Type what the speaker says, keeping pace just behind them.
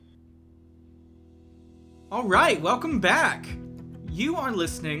All right, welcome back. You are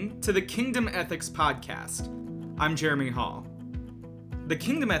listening to the Kingdom Ethics Podcast. I'm Jeremy Hall. The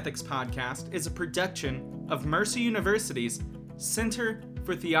Kingdom Ethics Podcast is a production of Mercer University's Center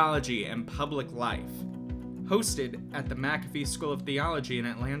for Theology and Public Life, hosted at the McAfee School of Theology in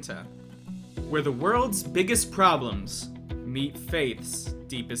Atlanta, where the world's biggest problems meet faith's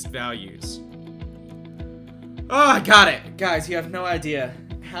deepest values. Oh, I got it! Guys, you have no idea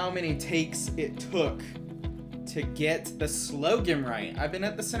how many takes it took to get the slogan right. I've been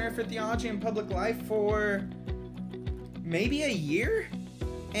at the Center for Theology and Public Life for maybe a year,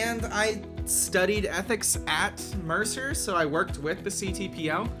 and I studied ethics at Mercer, so I worked with the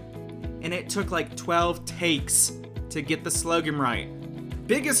CTPO, and it took like 12 takes to get the slogan right.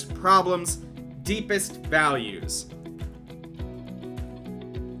 Biggest problems, deepest values.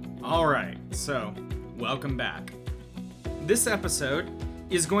 Alright, so welcome back. This episode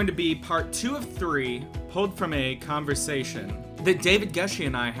is going to be part 2 of 3, pulled from a conversation that David Gushee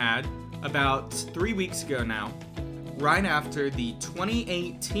and I had about 3 weeks ago now, right after the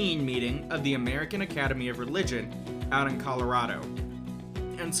 2018 meeting of the American Academy of Religion out in Colorado.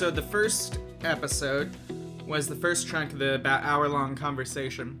 And so the first episode was the first chunk of the about hour-long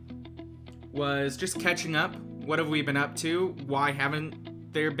conversation, was just catching up. What have we been up to? Why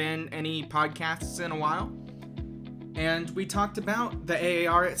haven't there been any podcasts in a while? And we talked about the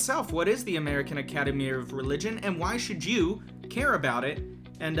AAR itself. What is the American Academy of Religion, and why should you care about it?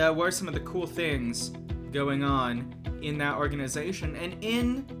 And what are some of the cool things going on in that organization and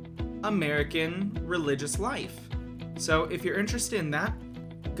in American religious life? So if you're interested in that,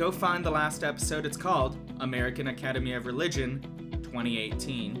 go find the last episode. It's called American Academy of Religion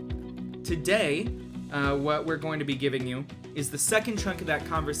 2018. Today, what we're going to be giving you is the second chunk of that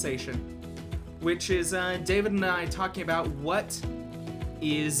conversation, which is David and I talking about what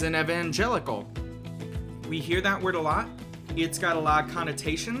is an evangelical. We hear that word a lot. It's got a lot of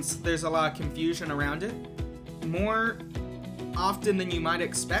connotations. There's a lot of confusion around it. More often than you might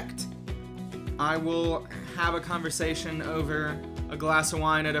expect, I will have a conversation over a glass of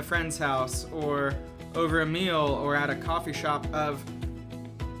wine at a friend's house, or over a meal, or at a coffee shop of,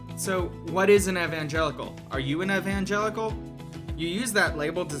 so what is an evangelical? Are you an evangelical? You use that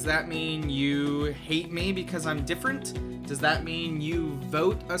label. Does that mean you hate me because I'm different? Does that mean you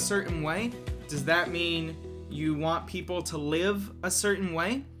vote a certain way? Does that mean you want people to live a certain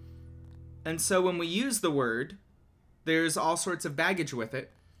way? And so when we use the word, there's all sorts of baggage with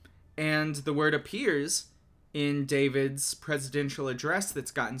it. And the word appears in David's presidential address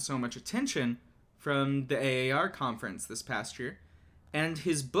that's gotten so much attention from the AAR conference this past year. And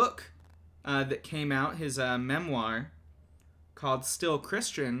his book that came out, his memoir, called Still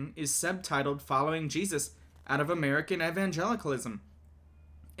Christian, is subtitled Following Jesus Out of American Evangelicalism.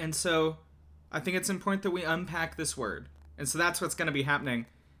 And so I think it's important that we unpack this word. And so that's what's going to be happening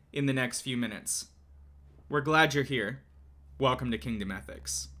in the next few minutes. We're glad you're here. Welcome to Kingdom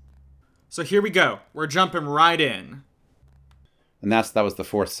Ethics. So here we go. We're jumping right in. And that was the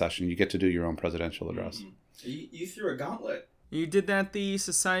fourth session. You get to do your own presidential address. You threw a gauntlet. You did that at the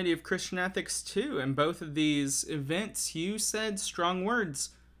Society of Christian Ethics too. In both of these events, you said strong words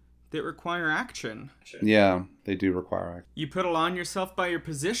that require action. Yeah, they do require action. You put a lot on yourself by your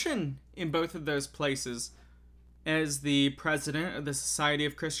position in both of those places. As the president of the Society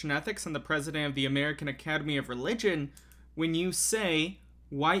of Christian Ethics and the president of the American Academy of Religion, when you say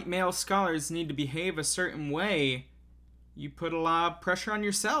white male scholars need to behave a certain way, you put a lot of pressure on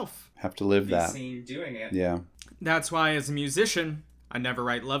yourself. Have to live that. Seen doing it. Yeah. That's why, as a musician, I never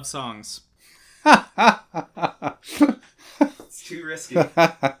write love songs. It's too risky.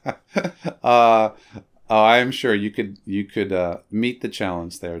 I'm sure you could meet the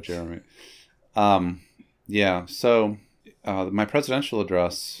challenge there, Jeremy. Yeah. So my presidential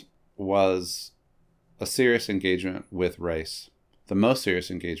address was a serious engagement with race, the most serious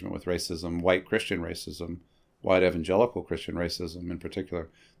engagement with racism, white Christian racism, white evangelical Christian racism in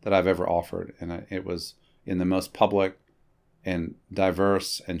particular, that I've ever offered, and it was in the most public and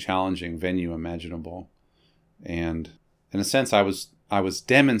diverse and challenging venue imaginable. And in a sense, I was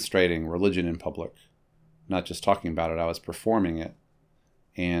demonstrating religion in public, not just talking about it. I was performing it,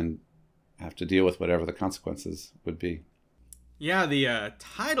 and I have to deal with whatever the consequences would be. Yeah, the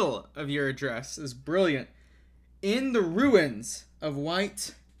title of your address is brilliant. In the Ruins of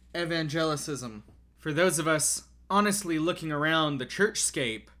White Evangelicism. For those of us honestly looking around the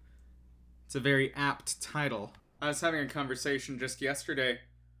churchscape, it's a very apt title. I was having a conversation just yesterday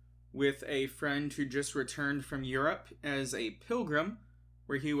with a friend who just returned from Europe as a pilgrim,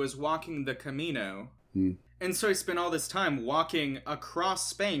 where he was walking the Camino. And so I spent all this time walking across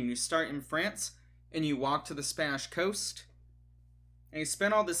Spain. You start in France, and you walk to the Spanish coast, and you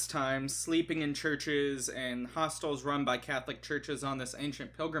spend all this time sleeping in churches and hostels run by Catholic churches on this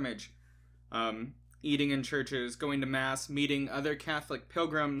ancient pilgrimage, eating in churches, going to Mass, meeting other Catholic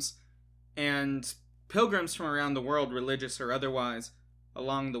pilgrims, and pilgrims from around the world, religious or otherwise,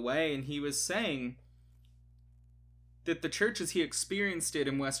 along the way. And he was saying that the church as he experienced it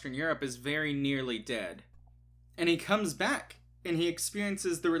in Western Europe is very nearly dead. And he comes back and he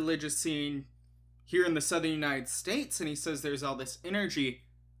experiences the religious scene here in the southern United States, and he says there's all this energy,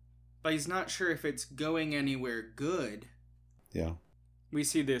 but he's not sure if it's going anywhere good. Yeah. We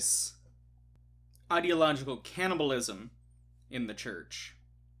see this ideological cannibalism in the church,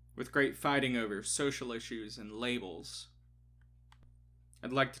 with great fighting over social issues and labels.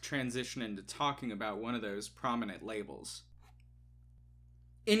 I'd like to transition into talking about one of those prominent labels.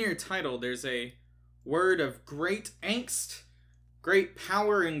 In your title, there's a word of great angst, great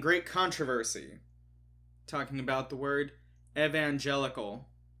power, and great controversy. Talking about the word evangelical.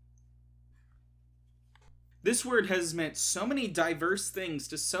 This word has meant so many diverse things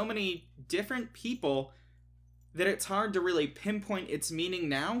to so many different people that it's hard to really pinpoint its meaning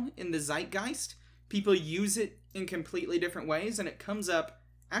now in the zeitgeist. People use it in completely different ways, and it comes up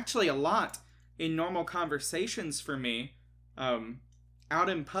actually a lot in normal conversations for me, out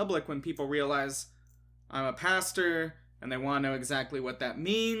in public when people realize I'm a pastor, and they want to know exactly what that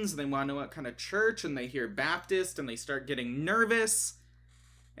means, they want to know what kind of church, and they hear Baptist, and they start getting nervous,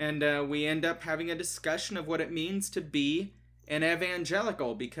 and we end up having a discussion of what it means to be an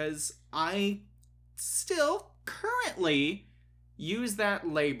evangelical, because I still currently use that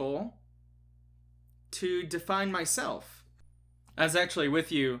label to define myself. I was actually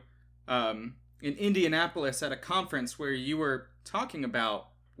with you in Indianapolis at a conference where you were talking about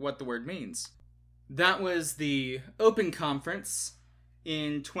what the word means. That was the Open Conference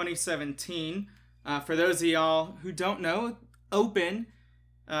in 2017. For those of y'all who don't know, Open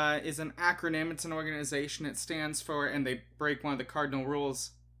is an acronym. It's an organization. It stands for, and they break one of the cardinal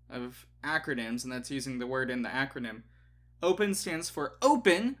rules of acronyms, and that's using the word in the acronym. Open stands for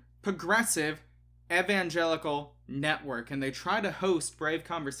Open Progressive Evangelical Network, and they try to host brave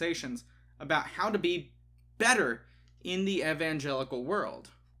conversations about how to be better in the evangelical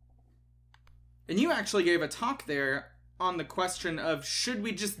world. And you actually gave a talk there on the question of, should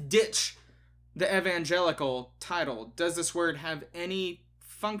we just ditch the evangelical title? Does this word have any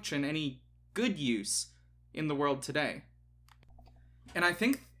function, any good use in the world today? And I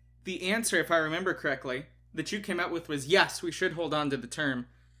think the answer, if I remember correctly, that you came up with was yes, we should hold on to the term.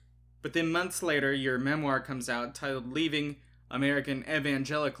 But then months later, your memoir comes out titled Leaving American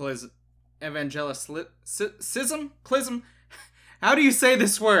Evangelicalism. Evangelicalism? How do you say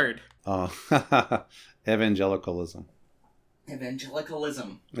this word? Evangelicalism.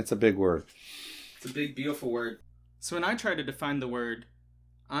 Evangelicalism. It's a big word. It's a big, beautiful word. So when I try to define the word,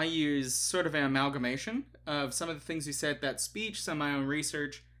 I use sort of an amalgamation of some of the things you said at that speech, some of my own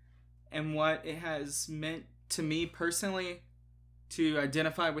research, and what it has meant to me personally to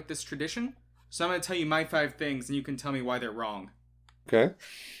identify with this tradition. So I'm going to tell you my 5 things, and you can tell me why they're wrong. Okay.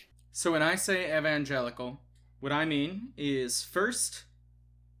 So when I say evangelical, what I mean is, first,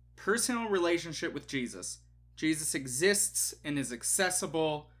 personal relationship with Jesus. Jesus exists and is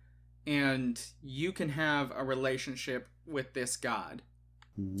accessible, and you can have a relationship with this God.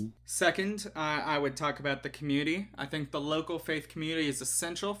 Mm-hmm. Second, I would talk about the community. I think the local faith community is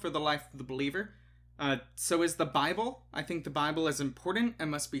essential for the life of the believer. So is the Bible. I think the Bible is important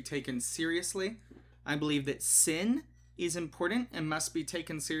and must be taken seriously. I believe that sin is important and must be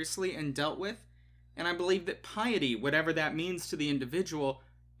taken seriously and dealt with. And I believe that piety, whatever that means to the individual,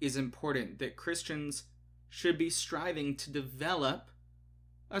 is important. That Christians should be striving to develop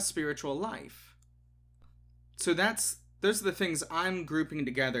a spiritual life. So those are the things I'm grouping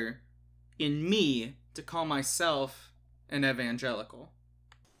together in me to call myself an evangelical.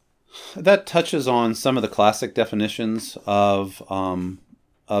 That touches on some of the classic definitions of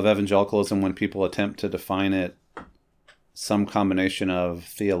evangelicalism when people attempt to define it, some combination of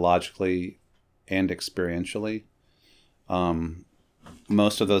theologically and experientially.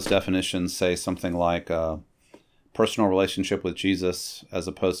 Most of those definitions say something like a personal relationship with Jesus as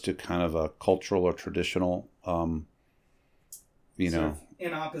opposed to kind of a cultural or traditional,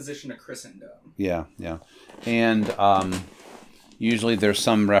 in opposition to Christendom. Yeah. And usually there's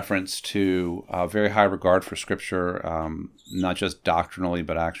some reference to very high regard for Scripture, not just doctrinally,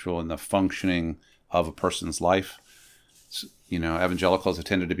 but actual in the functioning of a person's life. Evangelicals have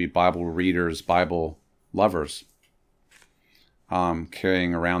tended to be Bible readers, Bible lovers,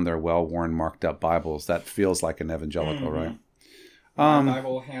 carrying around their well-worn, marked-up Bibles. That feels like an evangelical, right? My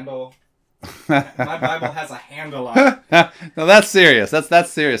Bible handle My Bible has a handle on it. No, that's serious.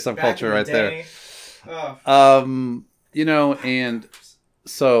 That's serious subculture right day, there. And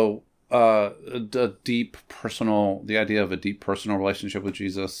so the idea of a deep personal relationship with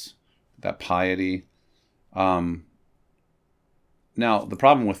Jesus, that piety. Now, the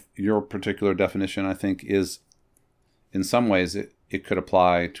problem with your particular definition, I think, is in some ways it could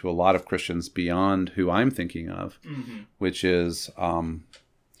apply to a lot of Christians beyond who I'm thinking of, which is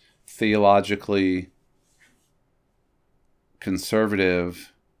theologically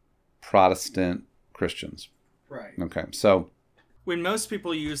conservative Protestant Christians. Right. Okay, so when most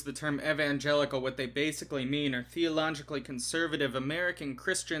people use the term evangelical, what they basically mean are theologically conservative American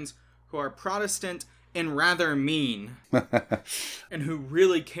Christians who are Protestant and rather mean, and who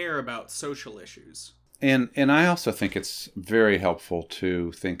really care about social issues. And I also think it's very helpful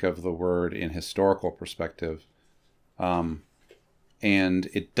to think of the word in historical perspective. And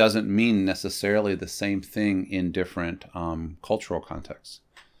it doesn't mean necessarily the same thing in different cultural contexts.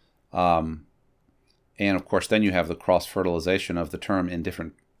 And of course, then you have the cross-fertilization of the term in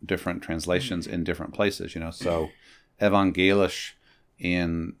different translations in different places. So evangelisch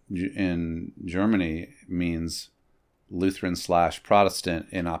in Germany means Lutheran/Protestant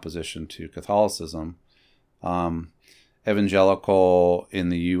in opposition to Catholicism. Evangelical in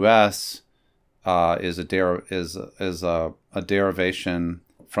the U.S. Is a derivation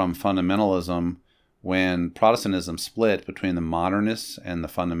from fundamentalism when Protestantism split between the modernists and the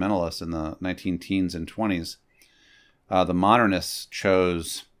fundamentalists in the 19-teens and 20s. The modernists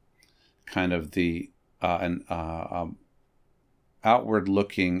chose kind of the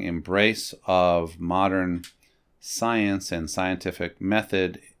outward-looking embrace of modern science and scientific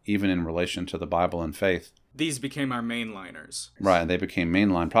method, even in relation to the Bible and faith. These became our mainliners. Right, they became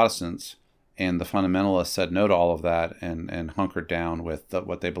mainline Protestants, and the fundamentalists said no to all of that and hunkered down with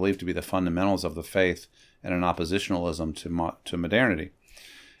what they believed to be the fundamentals of the faith and an oppositionalism to modernity.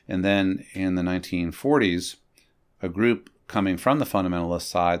 And then in the 1940s, a group coming from the fundamentalist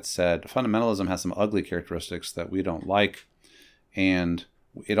side said fundamentalism has some ugly characteristics that we don't like, and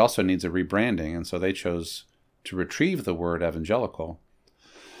it also needs a rebranding. And so they chose to retrieve the word evangelical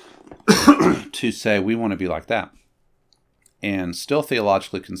to say we want to be like that. And still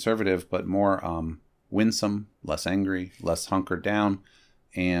theologically conservative, but more winsome, less angry, less hunkered down,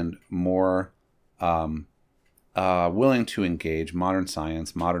 and more willing to engage modern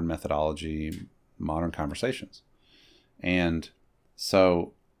science, modern methodology, modern conversations. And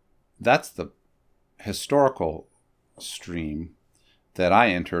so that's the historical stream that I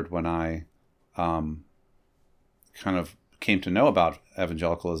entered when I kind of came to know about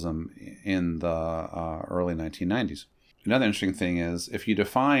evangelicalism in the early 1990s. Another interesting thing is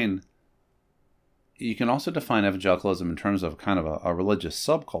you can also define evangelicalism in terms of kind of a religious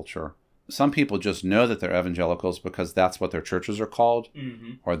subculture. Some people just know that they're evangelicals because that's what their churches are called,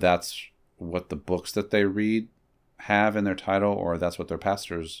 or that's what the books that they read have in their title, or that's what their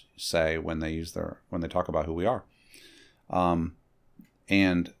pastors say when they talk about who we are.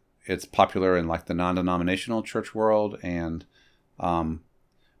 And it's popular in like the non-denominational church world, and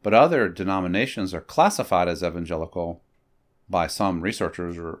but other denominations are classified as evangelical by some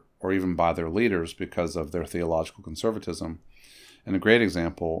researchers or even by their leaders because of their theological conservatism. And a great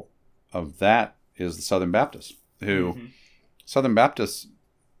example of that is the Southern Baptists, who Southern Baptists,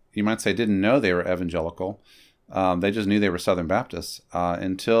 you might say, didn't know they were evangelical. They just knew they were Southern Baptists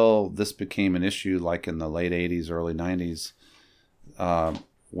until this became an issue like in the late 80s, early 90s,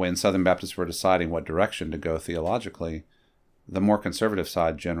 when Southern Baptists were deciding what direction to go theologically. The more conservative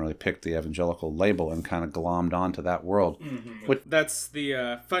side generally picked the evangelical label and kind of glommed onto that world. That's the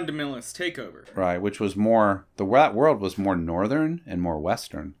fundamentalist takeover. Right, which was more, that world was more northern and more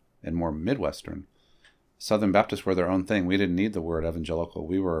western and more midwestern. Southern Baptists were their own thing. We didn't need the word evangelical.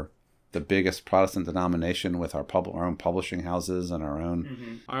 We were the biggest Protestant denomination with our own publishing houses and our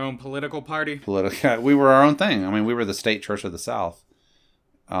own... Our own political party. We were our own thing. I mean, we were the state church of the South.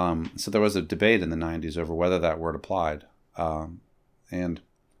 So there was a debate in the 90s over whether that word applied. Or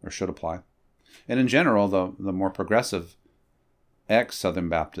should apply. And in general, the more progressive ex-Southern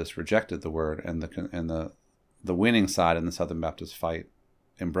Baptists rejected the word, and the winning side in the Southern Baptist fight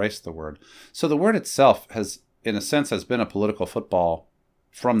embraced the word. So the word itself has, in a sense, has been a political football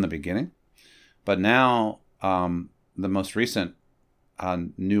from the beginning. But now the most recent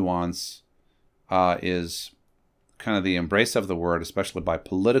nuance is kind of the embrace of the word, especially by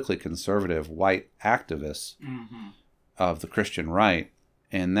politically conservative white activists of the Christian right.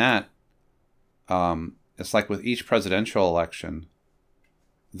 And that, it's like with each presidential election,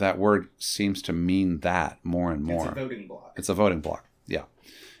 that word seems to mean that more and more. It's a voting block. It's a voting block, yeah.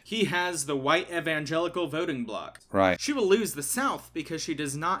 He has the white evangelical voting bloc. Right. She will lose the South because she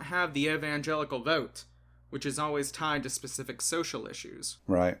does not have the evangelical vote, which is always tied to specific social issues.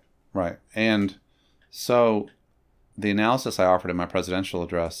 Right. And so the analysis I offered in my presidential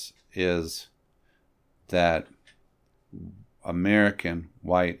address is that American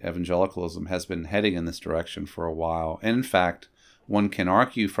white evangelicalism has been heading in this direction for a while. And in fact, one can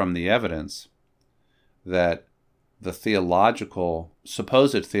argue from the evidence that the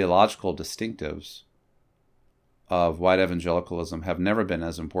supposed theological distinctives of white evangelicalism have never been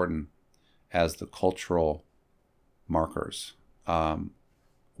as important as the cultural markers.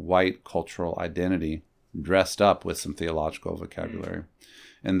 White cultural identity dressed up with some theological vocabulary.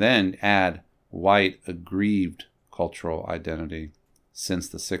 And then add white aggrieved cultural identity since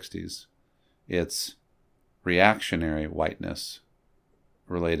the 60s. It's reactionary whiteness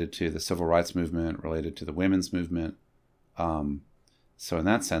related to the civil rights movement, related to the women's movement. So in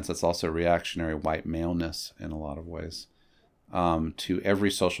that sense, it's also reactionary white maleness in a lot of ways, to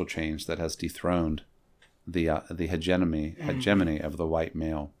every social change that has dethroned the hegemony of the white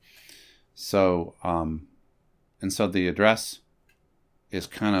male. So, and so the address is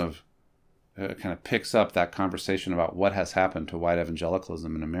kind of picks up that conversation about what has happened to white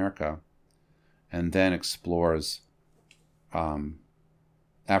evangelicalism in America, and then explores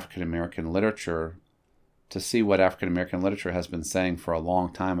African American literature to see what African American literature has been saying for a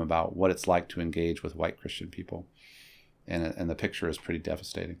long time about what it's like to engage with white Christian people. And the picture is pretty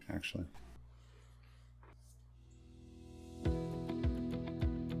devastating, actually.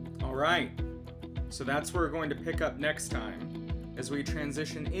 All right. So that's where we're going to pick up next time as we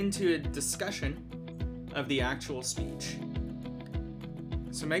transition into a discussion of the actual speech.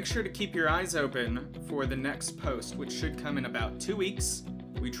 So make sure to keep your eyes open for the next post, which should come in about 2 weeks.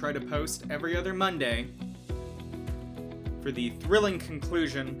 We try to post every other Monday for the thrilling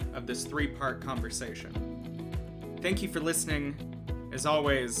conclusion of this 3-part conversation. Thank you for listening. As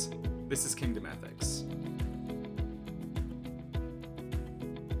always, this is Kingdom Ethics.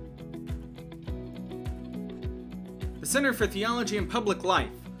 The Center for Theology and Public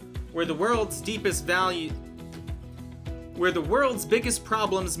Life, where the world's biggest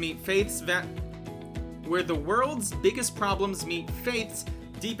problems meet faith's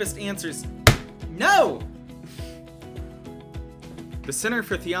deepest answers. No! The Center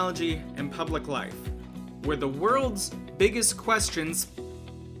for Theology and Public Life, where the world's hardest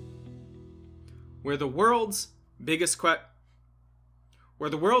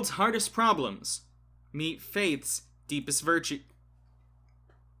problems meet faith's deepest virtue.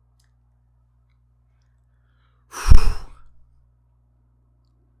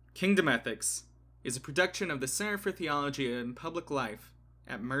 Kingdom Ethics is a production of the Center for Theology and Public Life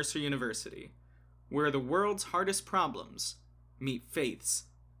at Mercer University, where the world's hardest problems meet faith's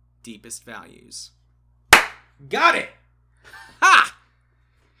deepest values. Got it! Ha!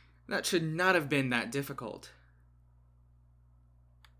 That should not have been that difficult.